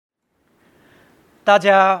大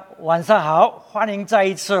家晚上好，欢迎再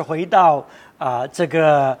一次回到这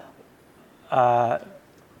个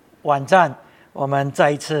网站，我们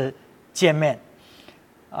再一次见面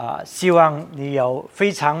希望你有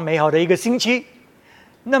非常美好的一个星期。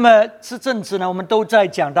那么这阵子呢，我们都在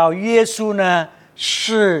讲到耶稣呢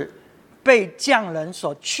是被匠人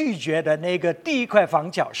所拒绝的那个第一块房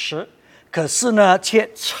角石，可是呢却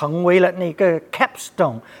成为了那个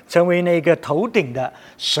capstone， 成为那个头顶的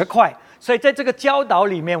石块。所以在这个教导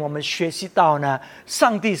里面，我们学习到呢，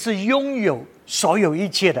上帝是拥有所有一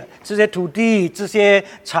切的，这些土地、这些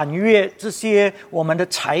产业、这些我们的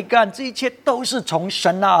才干，这一切都是从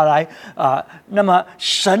神那而来那么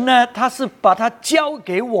神呢，他是把它交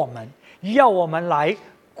给我们，要我们来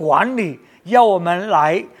管理，要我们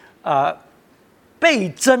来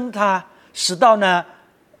倍增它，使到呢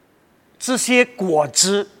这些果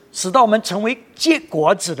子，使到我们成为结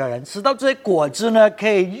果子的人，使到这些果子呢可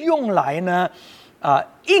以用来呢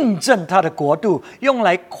印证他的国度，用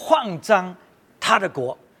来扩张他的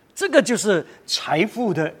国。这个就是财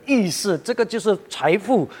富的意思，这个就是财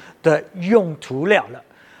富的用途了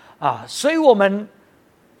所以我们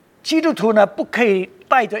基督徒呢不可以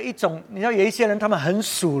带着一种，你知道有一些人他们很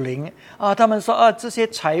属灵他们说这些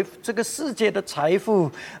这个世界的财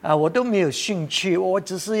富我都没有兴趣，我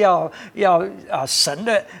只是要神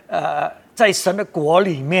的在神的国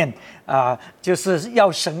里面就是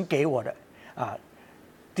要神给我的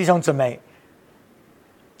弟兄姊妹，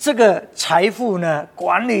这个财富呢，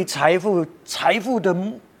管理财富的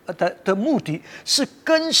目的是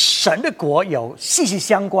跟神的国有息息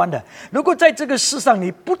相关的。如果在这个世上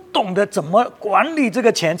你不懂得怎么管理这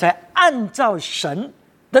个钱财，按照神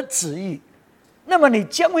的旨意，那么你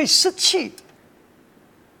将会失去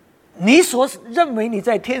你所认为你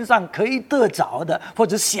在天上可以得着的或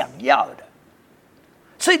者想要的。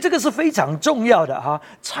所以这个是非常重要的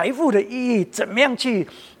财富的意义，怎么样去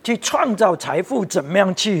创造财富，怎么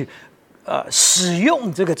样去使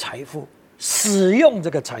用这个财富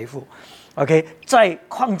OK， 在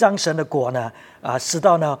扩张神的国呢使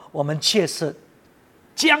到呢我们确实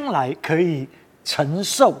将来可以承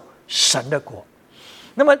受神的国。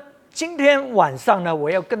那么今天晚上呢，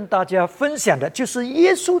我要跟大家分享的就是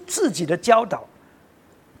耶稣自己的教导，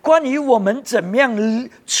关于我们怎么样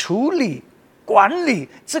处理管理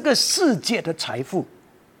这个世界的财富。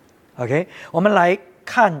 OK， 我们来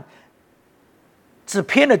看这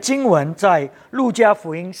篇的经文，在路加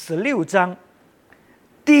福音16章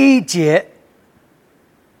第1节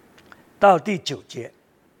到第9节。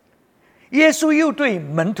耶稣又对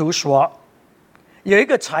门徒说，有一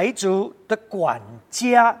个财主的管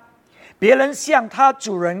家，别人向他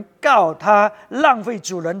主人告他浪费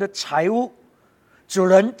主人的财物，主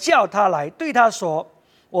人叫他来，对他说，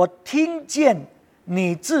我听见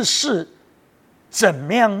你这事怎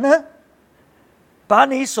么样呢？把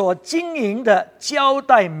你所经营的交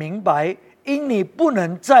代明白，因你不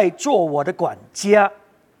能再做我的管家。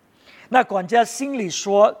那管家心里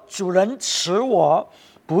说，主人辞我，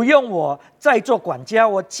不用我再做管家，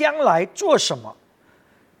我将来做什么？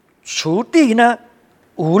锄地呢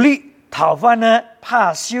无力，讨饭呢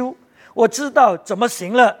怕羞，我知道怎么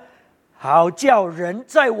行了，好叫人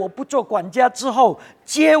在我不做管家之后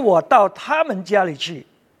接我到他们家里去。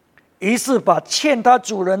于是把欠他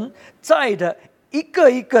主人债的一个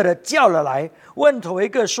一个的叫了来，问头一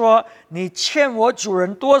个说，你欠我主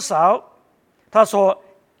人多少？他说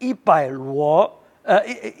100簍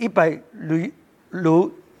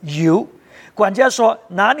油。管家说，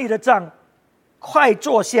拿你的账，快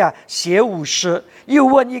坐下写50。又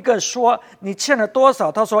问一个说，你欠了多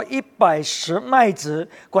少？他说110麦子。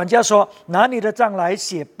管家说，拿你的账来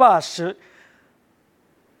写80。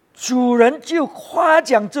主人就夸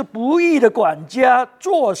奖这不义的管家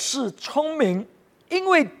做事聪明，因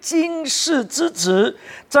为今世之子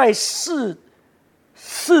在世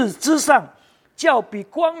之上，叫比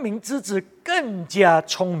光明之子更加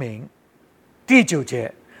聪明。第9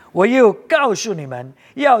节，我又告诉你们，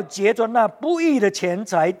要结着那不义的钱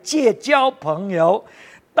财结交朋友，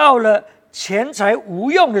到了钱财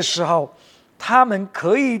无用的时候，他们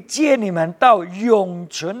可以接你们到永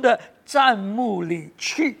存的帐幕里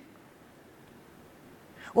去。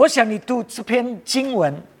我想你读这篇经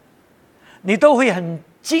文，你都会很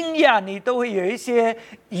惊讶，你都会有一些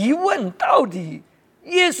疑问，到底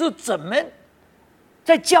耶稣怎么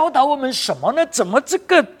在教导我们什么呢？怎么这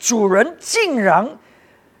个主人竟然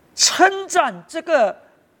称赞这个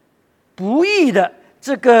不义的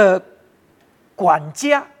这个管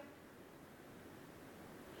家？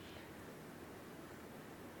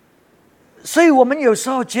所以我们有时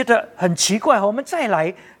候觉得很奇怪，我们再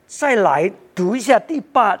来读一下第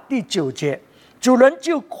8、第9节。主人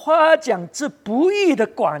就夸奖这不义的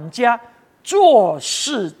管家做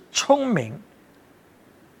事聪明。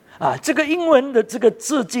这个英文的这个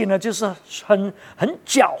字句呢，就是很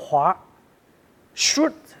狡猾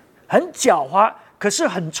 ，shrewd， 很狡猾，可是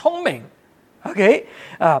很聪明。OK，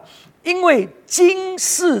 因为经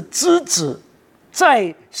世之子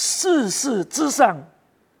在世事之上，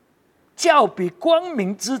较比光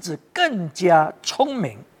明之子更加聪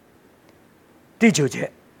明。第9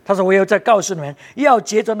节，他说：“我又再告诉你们，要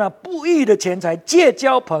借着那不义的钱财结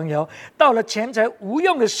交朋友，到了钱财无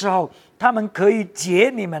用的时候，他们可以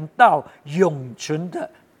解你们到永存的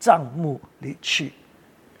帐幕里去。”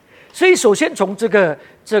所以，首先从这个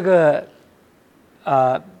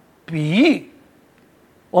比喻，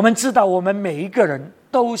我们知道我们每一个人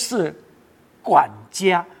都是管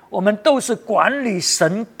家，我们都是管理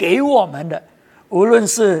神给我们的，无论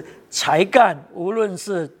是才干，无论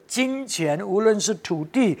是金钱，无论是土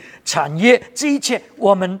地产业，这一切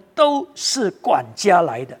我们都是管家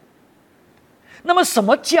来的。那么什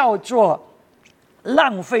么叫做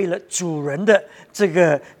浪费了主人的这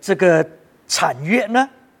个产业呢？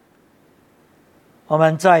我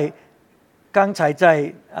们刚才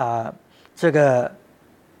在这个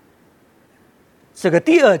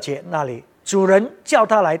第2节那里，主人叫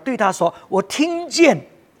他来，对他说：“我听见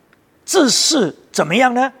这事怎么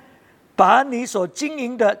样呢？把你所经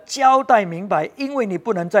营的交代明白，因为你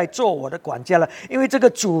不能再做我的管家了。”因为这个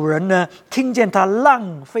主人呢，听见他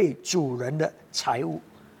浪费主人的财物，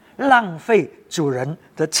浪费主人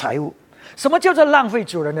的财物。什么叫做浪费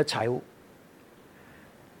主人的财物？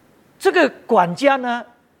这个管家呢，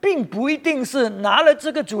并不一定是拿了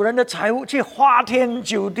这个主人的财物去花天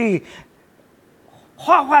酒地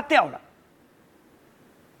花掉了。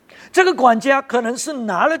这个管家可能是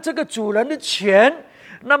拿了这个主人的钱，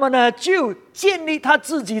那么呢，就建立他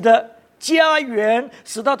自己的家园，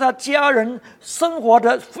使到他家人生活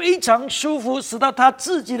得非常舒服，使到他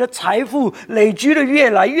自己的财富累积的越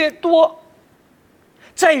来越多。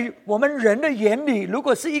在我们人的眼里，如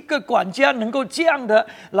果是一个管家能够这样的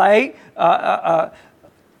来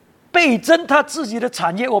倍增他自己的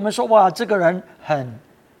产业，我们说哇，这个人很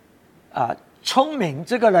聪明，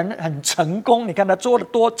这个人很成功，你看他做得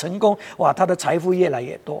多成功，哇，他的财富越来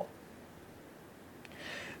越多。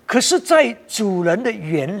可是在主人的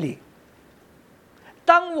眼里，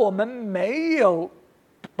当我们没有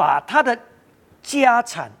把他的家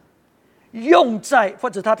产用在，或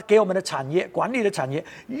者他给我们的产业，管理的产业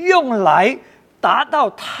用来达到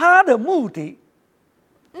他的目的，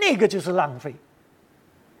那个就是浪费。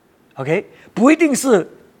OK， 不一定是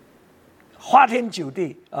花天酒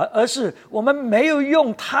地，而是我们没有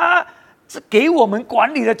用他给我们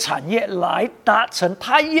管理的产业来达成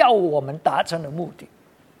他要我们达成的目的，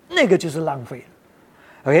那个就是浪费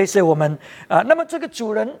了。OK， 所以我们那么这个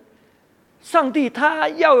主人上帝他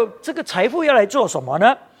要这个财富要来做什么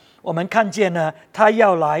呢？我们看见呢，他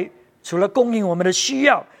要来除了供应我们的需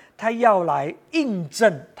要，他要来印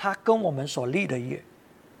证他跟我们所立的约。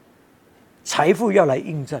财富要来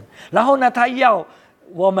印证，然后呢，他要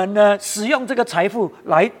我们呢使用这个财富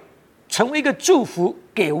来成为一个祝福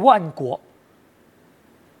给万国，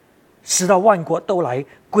使到万国都来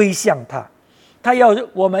归向他。他要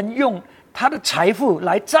我们用他的财富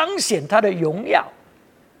来彰显他的荣耀，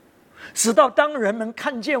使到当人们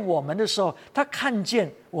看见我们的时候，他看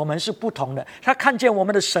见我们是不同的，他看见我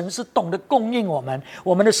们的神是懂得供应我们，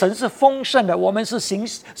我们的神是丰盛的，我们是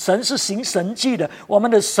神是行神迹的，我们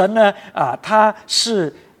的神呢他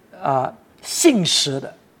是信实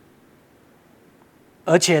的，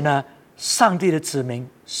而且呢，上帝的子民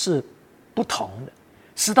是不同的，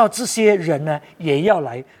使到这些人呢也要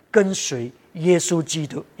来跟随耶稣基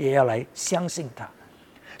督，也要来相信他。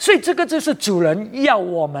所以这个就是主人要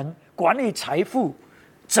我们管理财富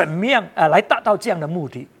怎么样来达到这样的目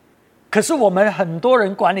的。可是我们很多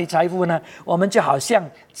人管理财富呢，我们就好像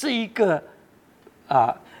这一个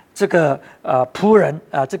这个仆人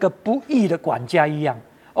这个不义的管家一样，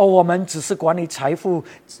我们只是管理财富，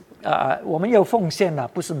我们有奉献了，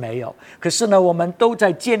不是没有。可是呢，我们都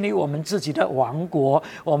在建立我们自己的王国，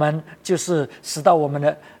我们就是使到我们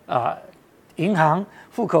的银行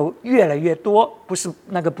户口越来越多，不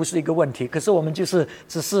是一个问题。可是我们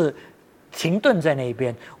只是停顿在那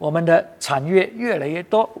边，我们的产业越来越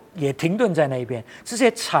多，也停顿在那边。这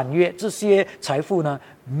些产业、这些财富呢，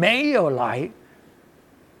没有来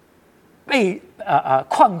被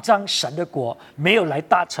扩张神的国，没有来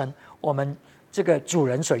达成我们这个主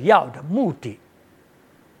人所要的目的。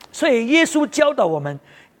所以耶稣教导我们，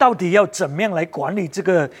到底要怎么样来管理这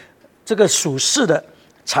个属世的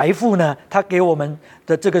财富呢？他给我们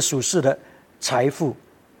的这个属世的财富。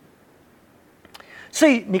所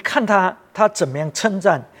以你看他怎么样称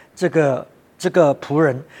赞这个仆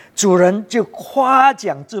人，主人就夸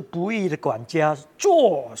奖这不义的管家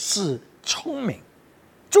做事聪明，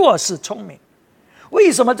做事聪明。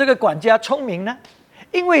为什么这个管家聪明呢？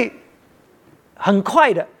因为很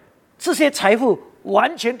快的这些财富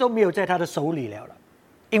完全都没有在他的手里了，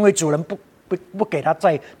因为主人不给他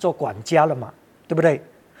再做管家了嘛，对不对？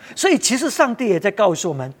所以其实上帝也在告诉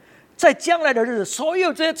我们，在将来的日子，所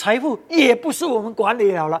有这些财富也不是我们管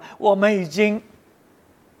理了，我们已经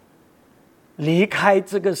离开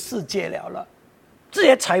这个世界了，这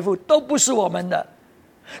些财富都不是我们的。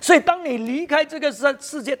所以当你离开这个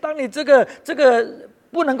世界，当你这个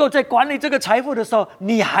不能够再管理这个财富的时候，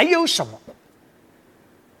你还有什么？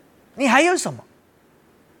你还有什么？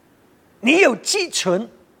你有寄存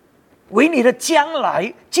为你的将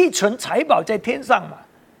来，寄存财宝在天上嘛？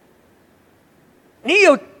你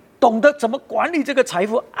有懂得怎么管理这个财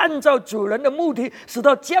富，按照主人的目的，使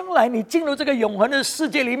到将来你进入这个永恒的世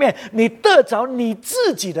界里面，你得着你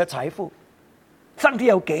自己的财富，上帝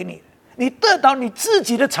要给你，你得到你自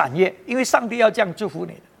己的产业，因为上帝要这样祝福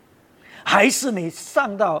你的。还是你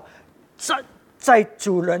上到在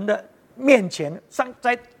主人的面前，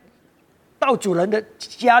到主人的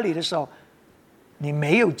家里的时候，你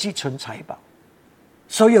没有寄存财宝，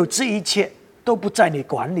所有这一切都不在你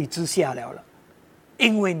管理之下了，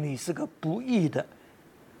因为你是个不义的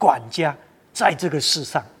管家，在这个世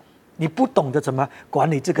上你不懂得怎么管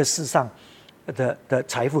理这个世上的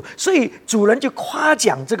财富，所以主人就夸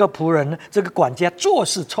奖这个仆人，这个管家做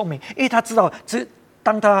事聪明，因为他知道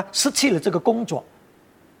当他失去了这个工作，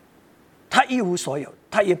他一无所有，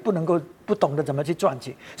他也不能够不懂得怎么去赚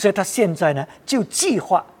钱，所以他现在呢就计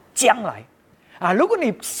划将来如果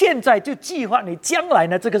你现在就计划你将来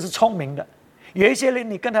呢，这个是聪明的。有一些人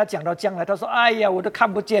你跟他讲到将来，他说哎呀我都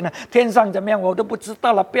看不见了，天上怎么样我都不知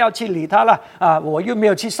道了，不要去理他了我又没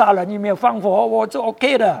有去杀人，又没有放火，我就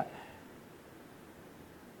OK 的。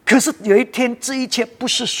可是有一天这一切不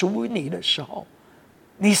是属于你的时候，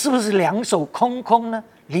你是不是两手空空呢？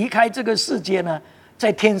离开这个世界呢，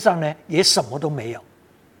在天上呢也什么都没有，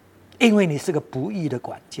因为你是个不义的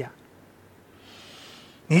管家，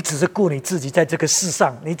你只是顾你自己在这个世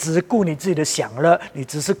上，你只是顾你自己的享乐，你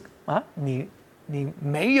只是你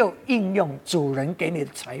没有应用主人给你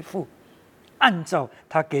的财富，按照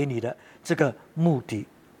他给你的这个目的。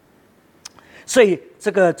所以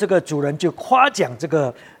这个主人就夸奖这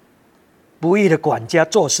个不义的管家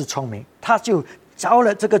做事聪明，他就招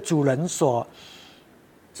了这个主人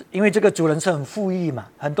因为这个主人是很富裕嘛，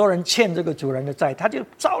很多人欠这个主人的债，他就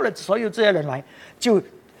招了所有这些人来，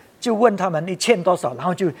就问他们你欠多少，然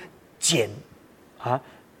后就减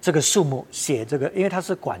这个数目，写这个，因为他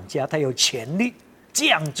是管家，他有权利这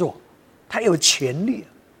样做，他有权利，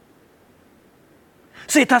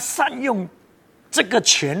所以他善用这个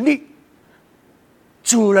权利，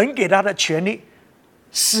主人给他的权利，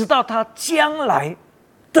使到他将来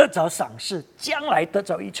得着赏识，将来得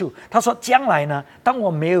着益处。他说将来呢，当我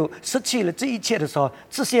没有失去了这一切的时候，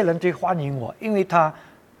这些人就欢迎我，因为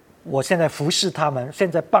我现在服侍他们，现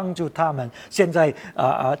在帮助他们，现在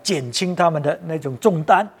减轻他们的那种重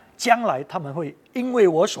担，将来他们会因为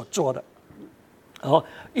我所做的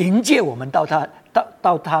迎接我们到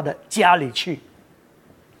他的家里去。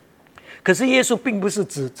可是耶稣并不是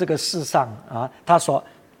指这个世上他说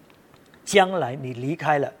将来你离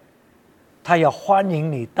开了，他要欢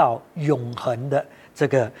迎你到永恒的这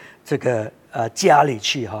个家里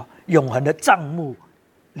去永恒的帐幕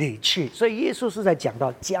里去。所以耶稣是在讲到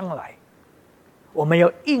将来我们要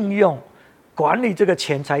应用管理这个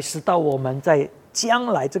钱财，使到我们在将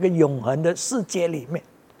来这个永恒的世界里面，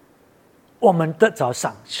我们得着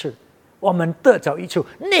赏赐，我们得着益处，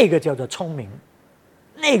那个叫做聪明，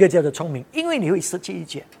那个叫做聪明，因为你会失去一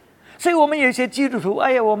切。所以我们有一些基督徒，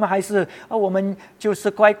哎呀，我们还是我们就是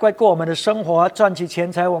乖乖过我们的生活，赚取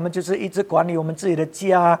钱财，我们就是一直管理我们自己的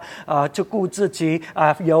家就顾自己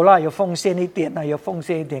有奉献一点有奉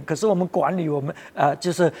献一点。可是我们管理我们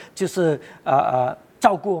就是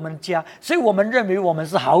照顾我们的家，所以我们认为我们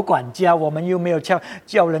是好管家，我们又没有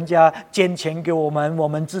叫人家捐钱给我们，我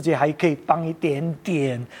们自己还可以帮一点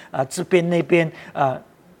点这边那边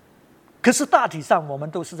可是大体上我们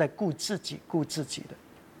都是在顾自己的。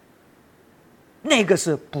那个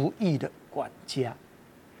是不义的管家，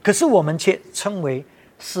可是我们却称为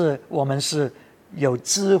我们是有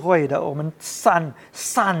智慧的，我们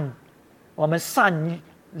我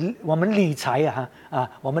们理财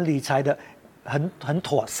我们理财的很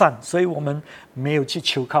妥善，所以我们没有去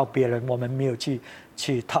求靠别人，我们没有去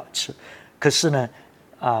讨吃。可是呢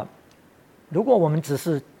如果我们只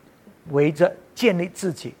是围着建立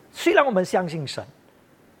自己，虽然我们相信神，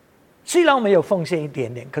虽然我们有奉献一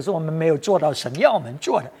点点，可是我们没有做到神要我们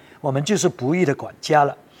做的，我们就是不义的管家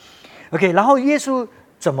了。OK， 然后耶稣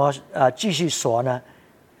怎么继续说呢？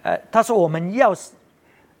他说我们要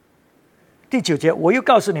第9节，我又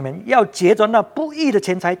告诉你们，要结着那不义的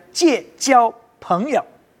钱财，结交朋友。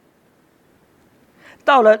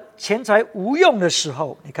到了钱财无用的时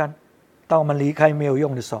候，你看，当我们离开没有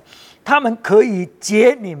用的时候，他们可以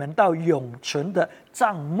接你们到永存的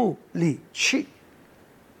帐幕里去。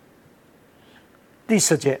第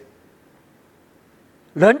10节，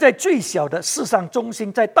人在最小的事上忠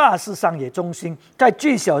心，在大事上也忠心；在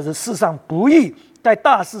最小的事上不义，在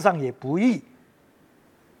大事上也不义。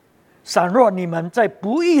倘若你们在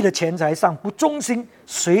不义的钱财上不忠心，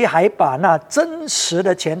谁还把那真实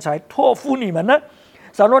的钱财托付你们呢？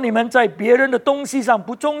倘若你们在别人的东西上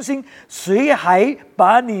不忠心，谁还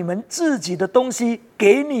把你们自己的东西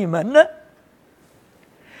给你们呢？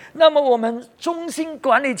那么我们忠心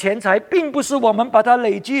管理钱财，并不是我们把它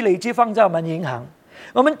累积放在我们银行。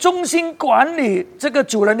我们忠心管理这个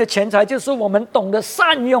主人的钱财，就是我们懂得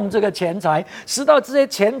善用这个钱财，使到这些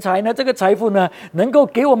钱财呢，这个财富呢，能够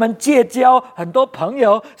给我们结交很多朋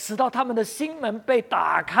友，使到他们的心门被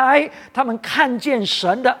打开，他们看见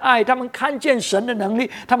神的爱，他们看见神的能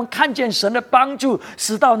力，他们看见神的帮助，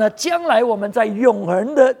使到呢，将来我们在永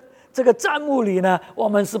恒的这个帐幕里呢，我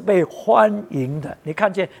们是被欢迎的。你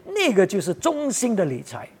看见那个就是忠心的理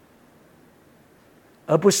财，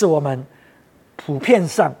而不是我们普遍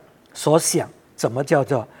上所想怎么叫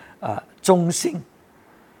做忠心。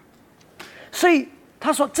所以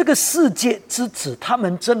他说这个世界之子，他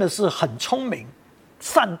们真的是很聪明，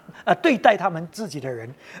对待他们自己的人，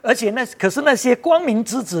而且可是那些光明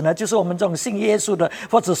之子呢，就是我们这种信耶稣的，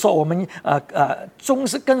或者说我们忠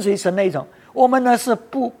实跟随神那一种，我们呢是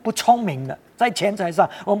不聪明的，在钱财上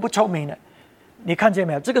我们不聪明的。你看见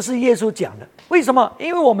没有？这个是耶稣讲的。为什么？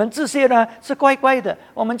因为我们这些呢是乖乖的，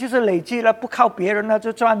我们就是累积了，不靠别人了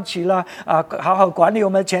就赚取了好好管理我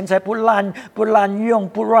们的钱财，不滥用，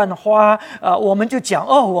不乱花我们就讲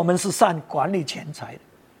我们是善管理钱财的。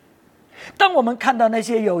当我们看到那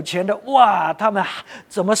些有钱的，哇，他们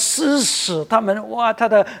怎么施舍，他们哇，他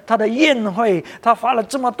的宴会，他花了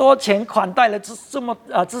这么多钱款待了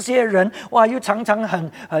这些人，哇，又常常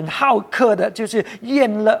很好客的，就是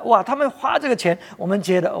宴了，哇，他们花这个钱，我们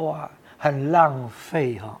觉得哇，很浪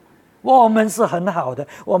费哈。我们是很好的，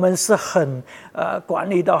我们是很管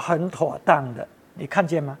理到很妥当的，你看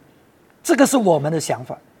见吗？这个是我们的想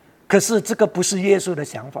法，可是这个不是耶稣的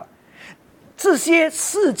想法。这些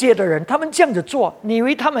世界的人，他们这样子做，你以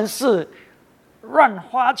为他们是乱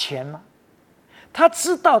花钱吗？他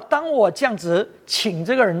知道，当我这样子请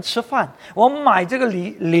这个人吃饭，我买这个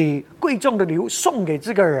贵重的礼物送给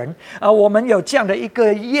这个人我们有这样的一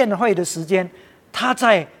个宴会的时间，他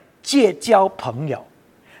在结交朋友，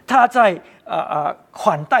他在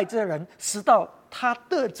款待这个人，使到他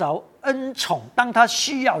得着恩宠，当他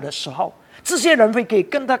需要的时候，这些人会可以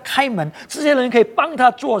跟他开门，这些人可以帮他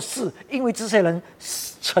做事，因为这些人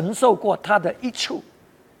承受过他的益处。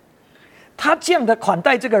他这样的款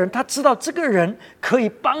待这个人，他知道这个人可以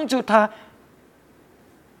帮助他，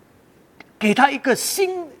给他一个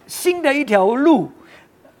新的一条路，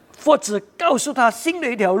或者告诉他新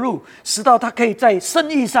的一条路，使到他可以在生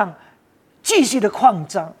意上继续的扩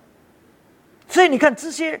张。所以你看，这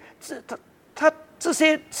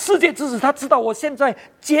些世界之子，他知道我现在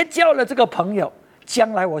结交了这个朋友，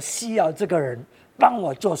将来我需要这个人帮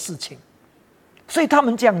我做事情，所以他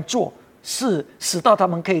们这样做是使到他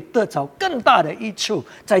们可以得着更大的益处，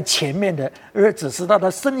在前面的日子，使到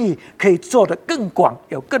他生意可以做得更广，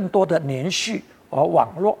有更多的连续和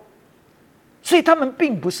网络。所以他们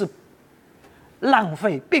并不是浪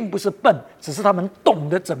费，并不是笨，只是他们懂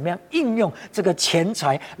得怎么样应用这个钱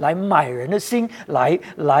财来买人的心，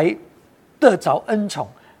来得着恩宠，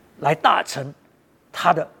来达成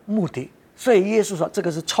他的目的。所以耶稣说这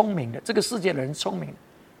个是聪明的，这个世界的人聪明的，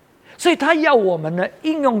所以他要我们呢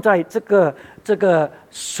应用在这个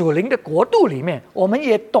属灵的国度里面，我们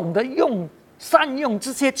也懂得善用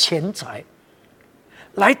这些钱财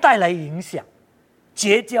来带来影响，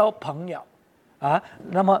结交朋友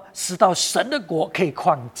那么使到神的国可以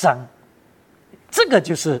扩张。这个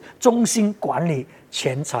就是忠心管理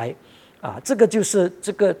钱财这个就是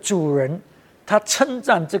这个主人他称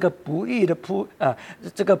赞这个不义的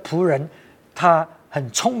这个仆人，他很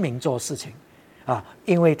聪明做事情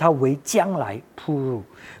因为他为将来铺路。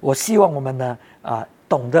我希望我们呢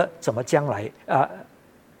懂得怎么将来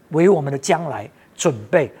为我们的将来准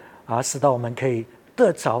备使到我们可以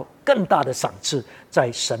得着更大的赏赐在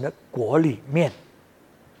神的国里面。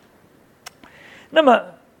那么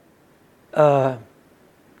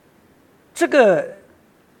这个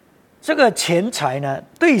这个钱财呢，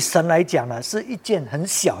对神来讲呢，是一件很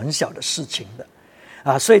小很小的事情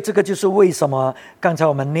的，所以这个就是为什么刚才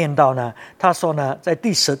我们念到呢，他说呢，在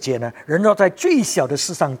第10节呢，人若在最小的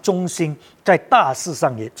事上忠心，在大事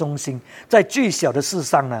上也忠心；在最小的事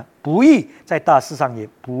上呢不义，在大事上也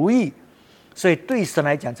不义。所以对神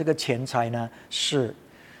来讲，这个钱财呢是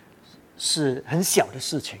很小的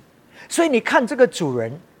事情。所以你看这个主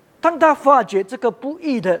人，当他发觉这个不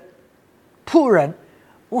义的仆人，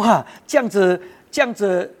哇，这样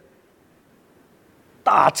子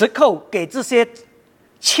打折扣给这些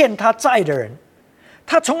欠他债的人，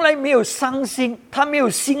他从来没有伤心，他没有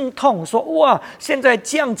心痛，说哇，现在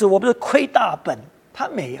这样子我不是亏大本？他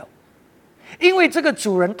没有，因为这个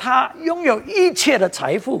主人他拥有一切的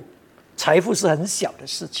财富，财富是很小的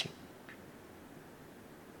事情。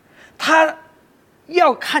他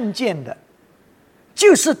要看见的，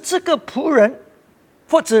就是这个仆人，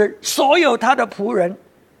或者所有他的仆人，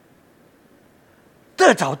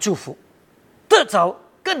得着祝福，得着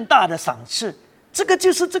更大的赏赐。这个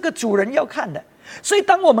就是这个主人要看的。所以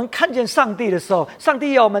当我们看见上帝的时候，上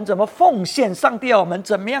帝要我们怎么奉献，上帝要我们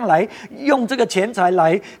怎么样来用这个钱财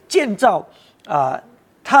来建造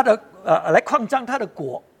他的来扩张他的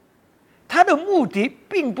国。他的目的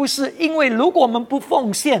并不是因为如果我们不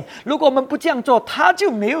奉献，如果我们不这样做，他就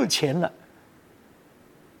没有钱了。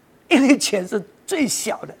因为钱是最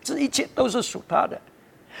小的，这一切都是属他的。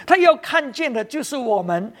他要看见的就是我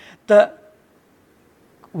们的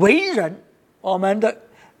为人，我们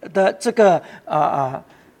的这个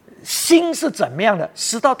心是怎么样的，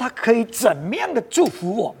使到他可以怎么样的祝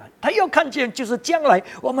福我们。他要看见就是将来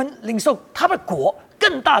我们领受他的国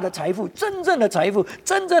更大的财富，真正的财富，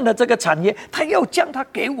真正的这个产业，他要将它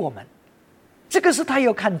给我们。这个是他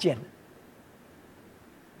要看见的。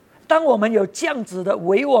当我们有这样子的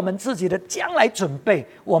为我们自己的将来准备，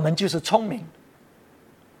我们就是聪明。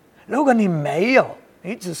如果你没有，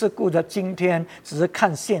你只是顾着今天，只是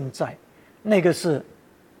看现在，那个是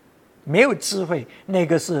没有智慧，那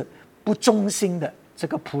个是不忠心的这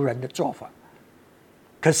个仆人的做法。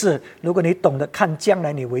可是如果你懂得看将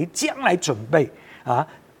来，你为将来准备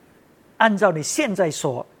按照你现在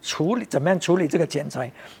所处理，怎么样处理这个钱财，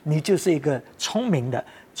你就是一个聪明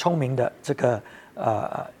的这个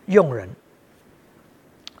用人。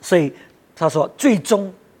所以他说，最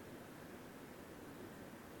终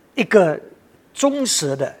一个忠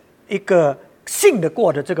实的、一个信得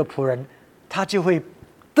过的这个仆人，他就会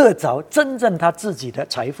得着真正他自己的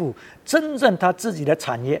财富，真正他自己的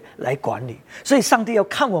产业来管理。所以上帝要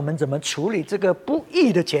看我们怎么处理这个不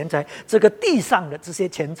义的钱财，这个地上的这些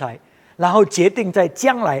钱财，然后决定在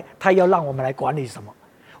将来他要让我们来管理什么。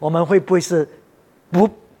我们会不会是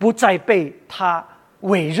不再被他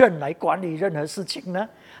委任来管理任何事情呢？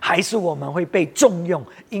还是我们会被重用，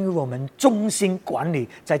因为我们忠心管理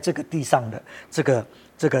在这个地上的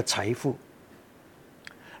这个财富。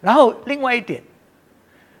然后另外一点，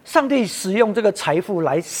上帝使用这个财富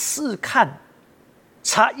来试看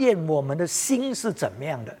查验我们的心是怎么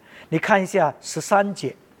样的。你看一下13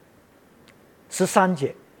节，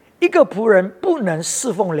一个仆人不能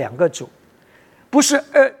侍奉2个主，不是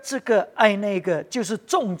爱这个爱那个，就是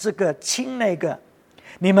重这个轻那个。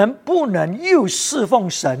你们不能又侍奉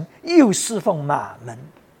神又侍奉马门。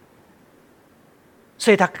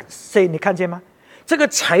所以你看见吗？这个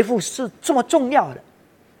财富是这么重要的，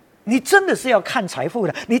你真的是要看财富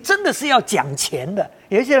的，你真的是要讲钱的。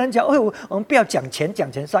有一些人讲，我们不要讲钱，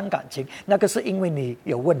讲钱伤感情，那个是因为你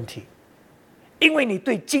有问题，因为你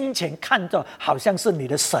对金钱看到好像是你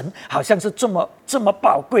的神，好像是这么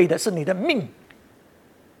宝贵的，是你的命。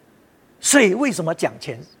所以为什么讲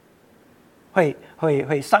钱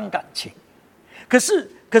会伤感情？可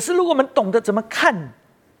是如果我们懂得怎么看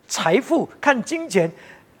财富、看金钱，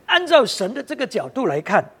按照神的这个角度来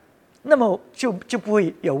看，那么就不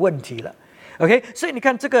会有问题了。OK， 所以你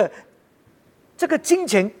看这个金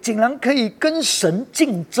钱竟然可以跟神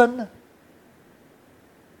竞争呢？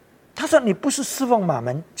他说你不是侍奉马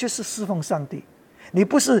门，就是侍奉上帝。你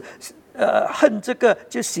不是恨这个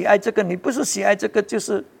就喜爱这个，你不是喜爱这个就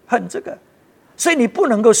是恨这个。所以你不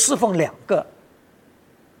能够侍奉2个。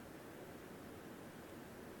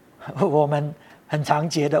我们很常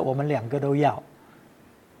觉得我们2个都要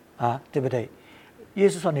对不对？耶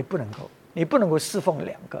稣说你不能够侍奉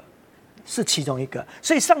2个，是其中一个。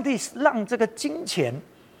所以上帝让这个金钱，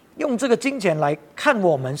用这个金钱来看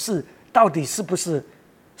我们到底是不是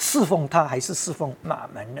侍奉他，还是侍奉马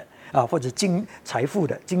门的或者财富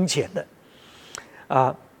的金钱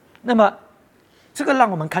的那么这个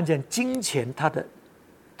让我们看见金钱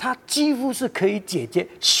它几乎是可以解决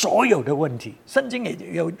所有的问题，圣经也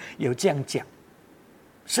有这样讲。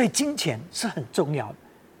所以金钱是很重要的。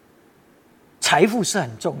财富是很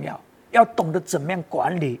重要，要懂得怎么样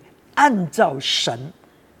管理，按照神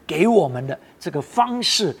给我们的这个方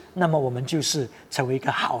式，那么我们就是成为一个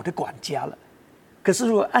好的管家了。可是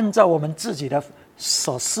如果按照我们自己的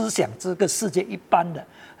所思想，这个世界一般的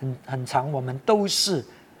很长，我们都是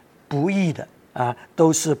不义的啊，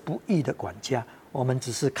都是不义的管家。我们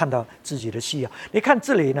只是看到自己的需要。你看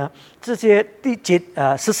这里呢，这些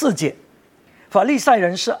14节，法利赛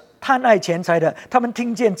人是贪爱钱财的，他们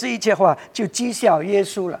听见这一切话就讥笑耶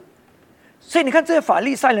稣了。所以你看这些法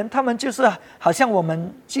利赛人，他们就是好像我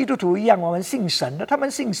们基督徒一样，我们信神的，他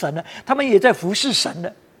们信神的，他们也在服侍神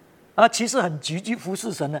的啊，其实很积极服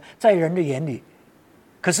侍神的，在人的眼里。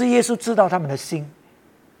可是耶稣知道他们的心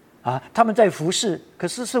啊，他们在服侍，可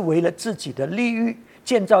是是为了自己的利益，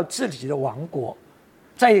建造自己的王国。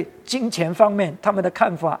在金钱方面，他们的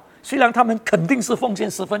看法虽然他们肯定是奉献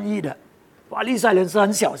1/10的，法利赛人是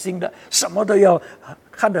很小心的，什么都要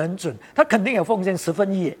看得很准，他肯定有奉献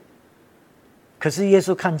1/10。可是耶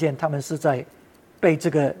稣看见他们是在被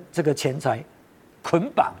这个钱财捆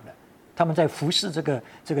绑的，他们在服侍这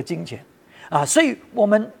个金钱啊，所以我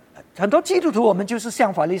们很多基督徒，我们就是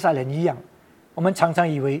像法利赛人一样，我们常常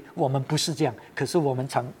以为我们不是这样，可是我们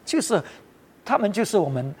就是他们就是我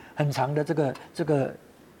们很长的这个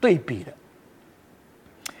对比的，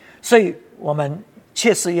所以我们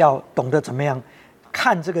确实要懂得怎么样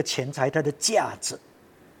看这个钱财它的价值。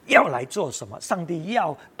要来做什么？上帝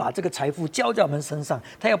要把这个财富交在我们身上，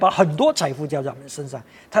他要把很多财富交在我们身上，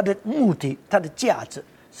他的目的，他的价值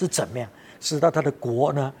是怎么样？使到他的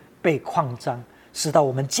国呢被扩张，使到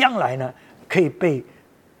我们将来呢可以被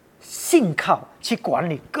信靠去管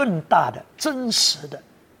理更大的、真实的，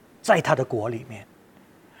在他的国里面。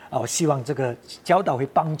我希望这个教导会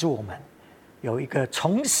帮助我们有一个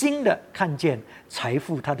重新的看见财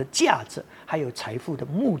富它的价值，还有财富的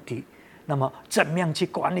目的。那么怎么样去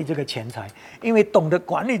管理这个钱财？因为懂得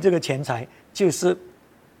管理这个钱财，就是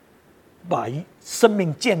把生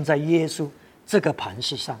命建在耶稣这个磐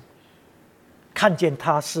石上，看见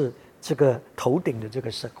他是这个头顶的这个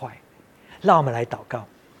石块。让我们来祷告。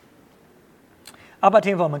阿爸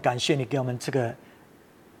天父，我们感谢你给我们这个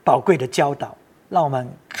宝贵的教导，让我们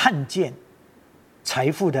看见财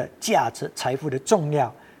富的价值、财富的重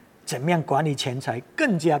要，怎么样管理钱财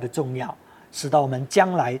更加的重要，使到我们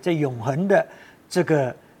将来在永恒的这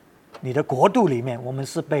个你的国度里面，我们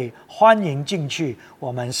是被欢迎进去，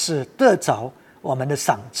我们是得着我们的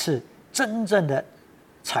赏赐，真正的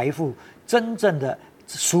财富，真正的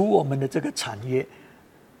属我们的这个产业，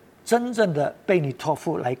真正的被你托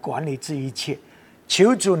付来管理这一切。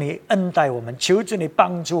求主你恩待我们，求主你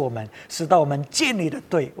帮助我们，使到我们建立的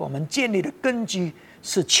对，我们建立的根基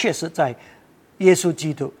是确实在耶稣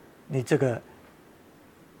基督你这个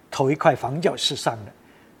头一块房角石上的。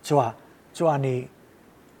主啊，你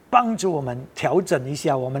帮助我们调整一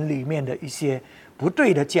下我们里面的一些不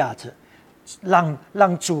对的价值，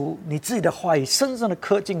让主你自己的话语深深的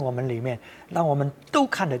刻进我们里面，让我们都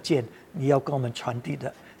看得见你要跟我们传递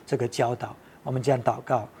的这个教导。我们这样祷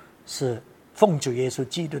告是奉主耶稣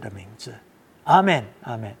基督的名字，阿们，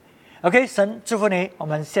阿们。OK， 神祝福你，我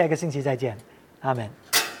们下一个星期再见，阿们。